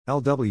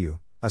LW,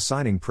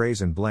 Assigning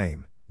Praise and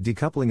Blame,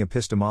 Decoupling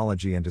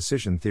Epistemology and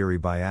Decision Theory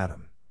by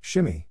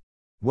adamShimi.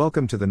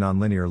 Welcome to the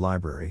Nonlinear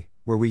Library,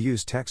 where we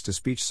use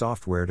text-to-speech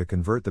software to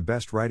convert the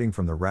best writing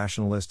from the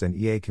rationalist and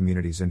EA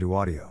communities into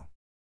audio.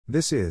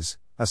 This is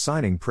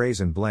Assigning Praise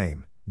and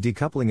Blame,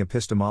 Decoupling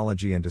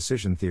Epistemology and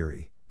Decision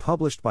Theory,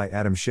 published by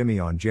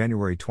adamShimi on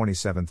January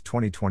 27,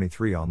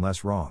 2023 on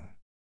Less Wrong.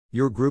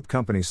 Your group,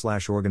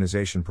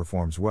 company/organization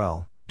performs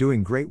well,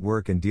 doing great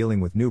work and dealing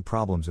with new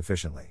problems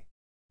efficiently.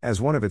 As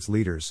one of its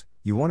leaders,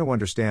 you want to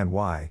understand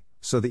why,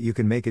 so that you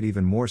can make it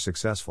even more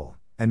successful,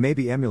 and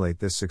maybe emulate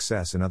this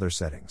success in other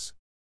settings.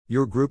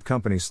 Your group,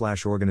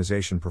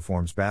 company/organization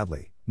performs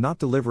badly, not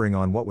delivering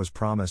on what was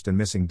promised and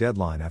missing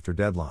deadline after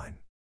deadline.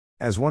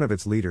 As one of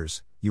its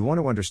leaders, you want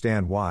to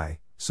understand why,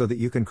 so that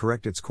you can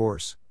correct its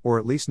course, or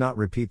at least not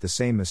repeat the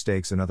same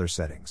mistakes in other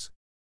settings.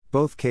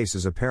 Both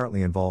cases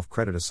apparently involve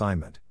credit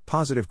assignment,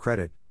 positive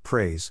credit,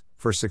 praise,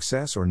 for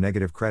success, or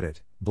negative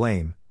credit,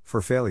 blame, for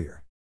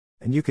failure.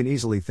 And you can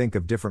easily think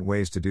of different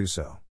ways to do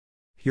so.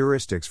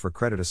 Heuristics for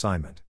credit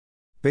assignment.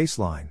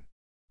 Baseline.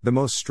 The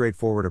most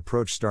straightforward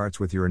approach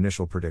starts with your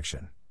initial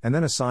prediction, and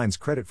then assigns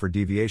credit for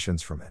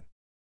deviations from it.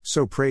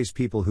 So praise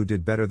people who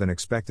did better than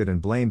expected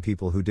and blame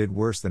people who did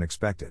worse than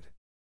expected.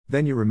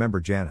 Then you remember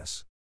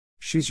Janice.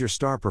 She's your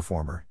star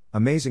performer,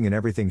 amazing in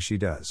everything she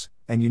does,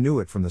 and you knew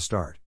it from the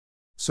start.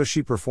 So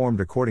she performed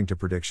according to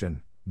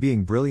prediction,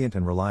 being brilliant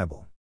and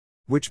reliable.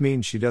 Which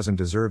means she doesn't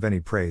deserve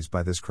any praise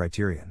by this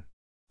criterion.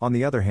 On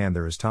the other hand,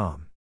 there is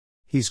Tom.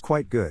 He's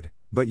quite good,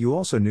 but you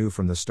also knew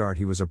from the start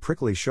he was a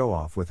prickly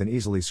show-off with an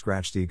easily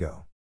scratched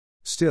ego.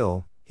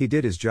 Still, he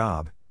did his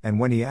job, and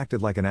when he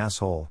acted like an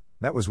asshole,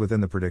 that was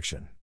within the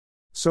prediction.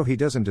 So he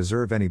doesn't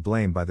deserve any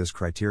blame by this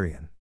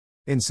criterion.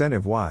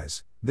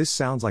 Incentive-wise, this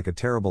sounds like a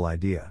terrible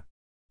idea.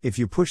 If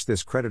you push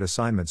this credit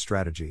assignment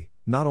strategy,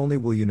 not only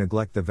will you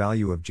neglect the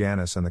value of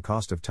Janice and the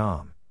cost of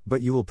Tom,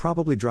 but you will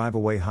probably drive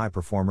away high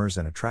performers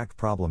and attract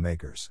problem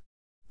makers.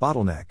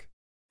 Bottleneck.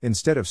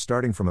 Instead of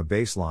starting from a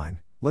baseline,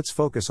 let's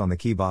focus on the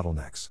key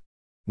bottlenecks.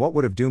 What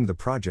would have doomed the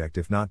project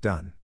if not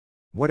done?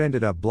 What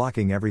ended up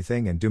blocking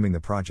everything and dooming the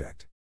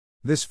project?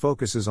 This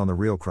focuses on the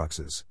real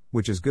cruxes,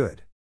 which is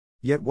good.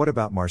 Yet what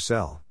about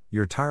Marcel,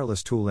 your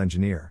tireless tool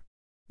engineer?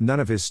 None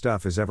of his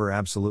stuff is ever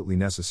absolutely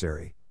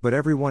necessary, but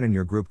everyone in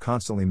your group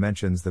constantly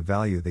mentions the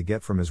value they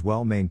get from his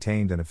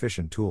well-maintained and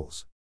efficient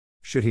tools.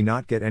 Should he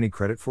not get any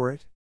credit for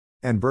it?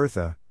 And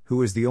Bertha,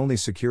 who is the only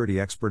security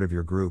expert of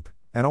your group,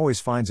 and always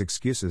finds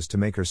excuses to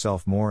make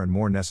herself more and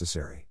more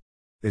necessary.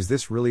 Is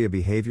this really a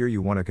behavior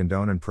you want to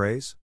condone and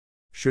praise?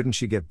 Shouldn't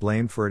she get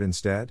blamed for it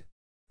instead?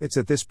 It's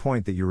at this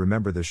point that you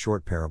remember this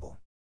short parable.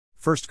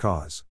 First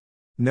cause.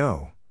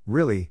 No,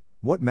 really,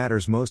 what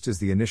matters most is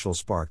the initial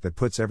spark that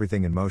puts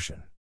everything in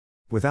motion.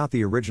 Without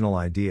the original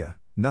idea,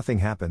 nothing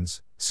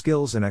happens,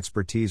 skills and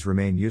expertise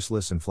remain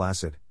useless and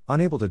flaccid,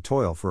 unable to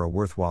toil for a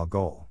worthwhile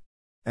goal.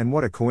 And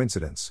what a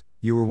coincidence,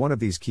 you were one of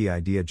these key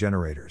idea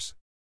generators.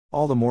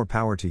 All the more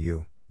power to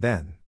you,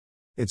 then.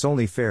 It's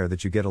only fair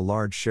that you get a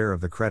large share of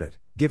the credit,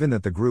 given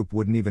that the group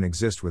wouldn't even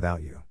exist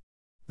without you.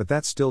 But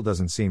that still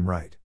doesn't seem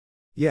right.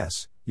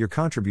 Yes, your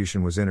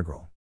contribution was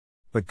integral.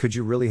 But could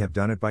you really have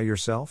done it by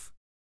yourself?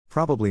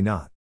 Probably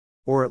not.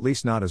 Or at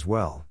least not as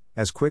well,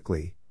 as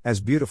quickly,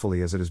 as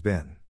beautifully as it has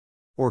been.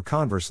 Or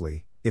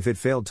conversely, if it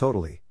failed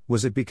totally,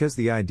 was it because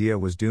the idea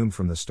was doomed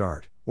from the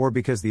start, or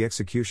because the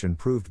execution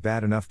proved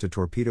bad enough to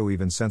torpedo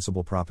even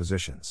sensible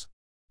propositions?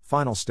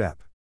 Final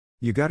step.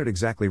 You got it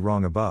exactly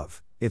wrong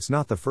above. It's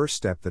not the first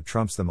step that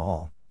trumps them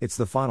all, it's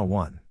the final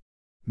one.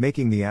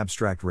 Making the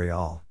abstract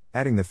real,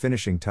 adding the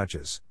finishing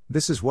touches,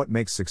 this is what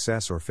makes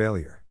success or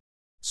failure.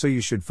 So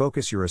you should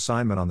focus your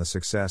assignment on the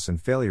success and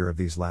failure of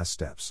these last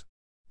steps.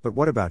 But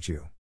what about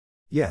you?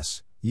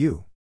 Yes,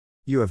 you.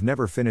 You have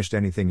never finished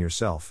anything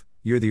yourself,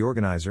 you're the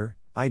organizer,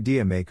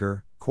 idea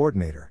maker,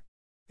 coordinator.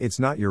 It's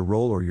not your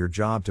role or your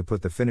job to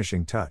put the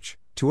finishing touch,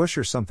 to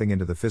usher something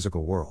into the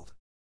physical world.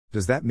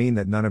 Does that mean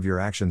that none of your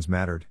actions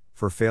mattered,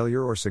 for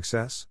failure or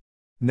success?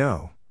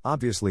 No,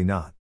 obviously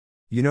not.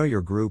 You know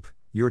your group,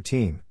 your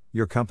team,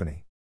 your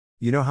company.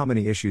 You know how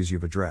many issues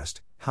you've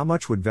addressed, how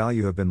much would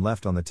value have been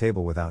left on the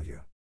table without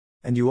you.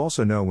 And you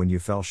also know when you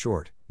fell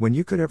short, when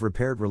you could have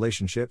repaired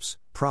relationships,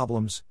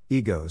 problems,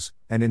 egos,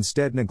 and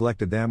instead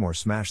neglected them or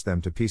smashed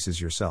them to pieces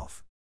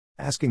yourself.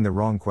 Asking the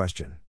wrong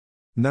question.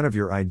 None of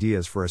your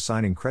ideas for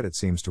assigning credit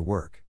seems to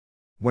work.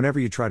 Whenever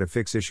you try to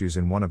fix issues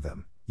in one of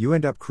them, you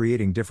end up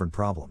creating different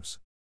problems.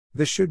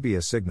 This should be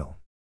a signal.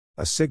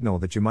 A signal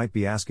that you might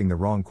be asking the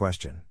wrong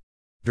question.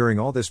 During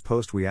all this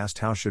post we asked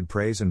how should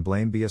praise and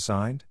blame be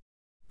assigned?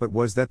 But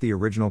was that the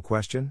original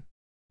question?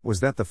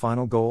 Was that the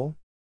final goal?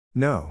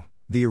 No,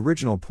 the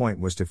original point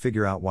was to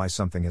figure out why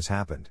something has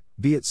happened,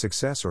 be it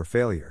success or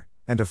failure,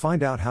 and to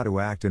find out how to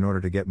act in order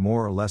to get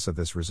more or less of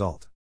this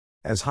result.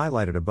 As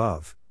highlighted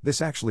above,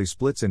 this actually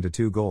splits into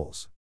two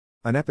goals.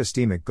 An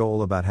epistemic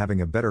goal about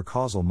having a better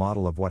causal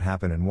model of what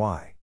happened and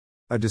why.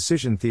 A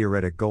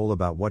decision-theoretic goal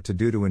about what to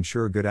do to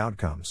ensure good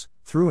outcomes,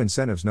 through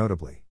incentives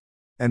notably.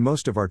 And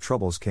most of our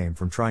troubles came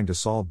from trying to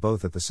solve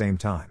both at the same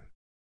time.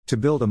 To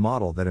build a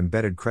model that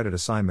embedded credit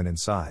assignment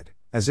inside,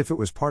 as if it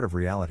was part of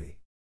reality.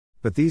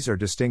 But these are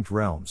distinct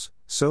realms,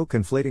 so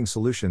conflating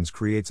solutions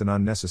creates an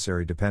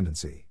unnecessary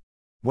dependency.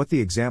 What the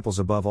examples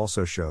above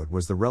also showed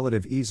was the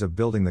relative ease of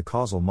building the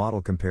causal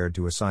model compared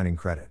to assigning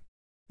credit.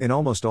 In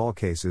almost all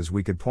cases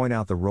we could point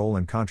out the role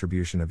and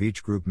contribution of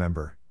each group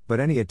member, but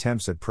any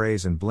attempts at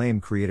praise and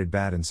blame created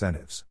bad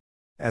incentives.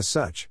 As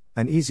such,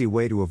 an easy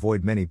way to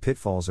avoid many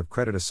pitfalls of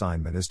credit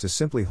assignment is to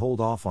simply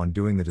hold off on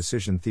doing the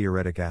decision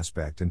theoretic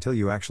aspect until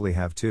you actually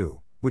have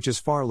to, which is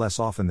far less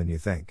often than you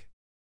think.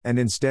 And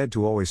instead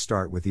to always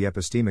start with the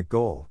epistemic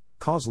goal,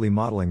 causally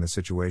modeling the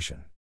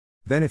situation.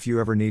 Then if you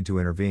ever need to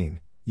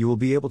intervene, you will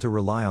be able to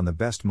rely on the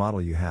best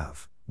model you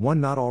have, one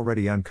not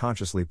already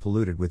unconsciously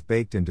polluted with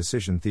baked-in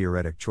decision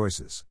theoretic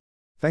choices.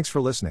 Thanks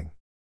for listening.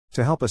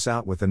 To help us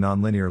out with the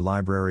Nonlinear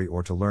Library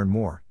or to learn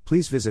more,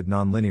 please visit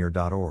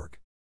nonlinear.org.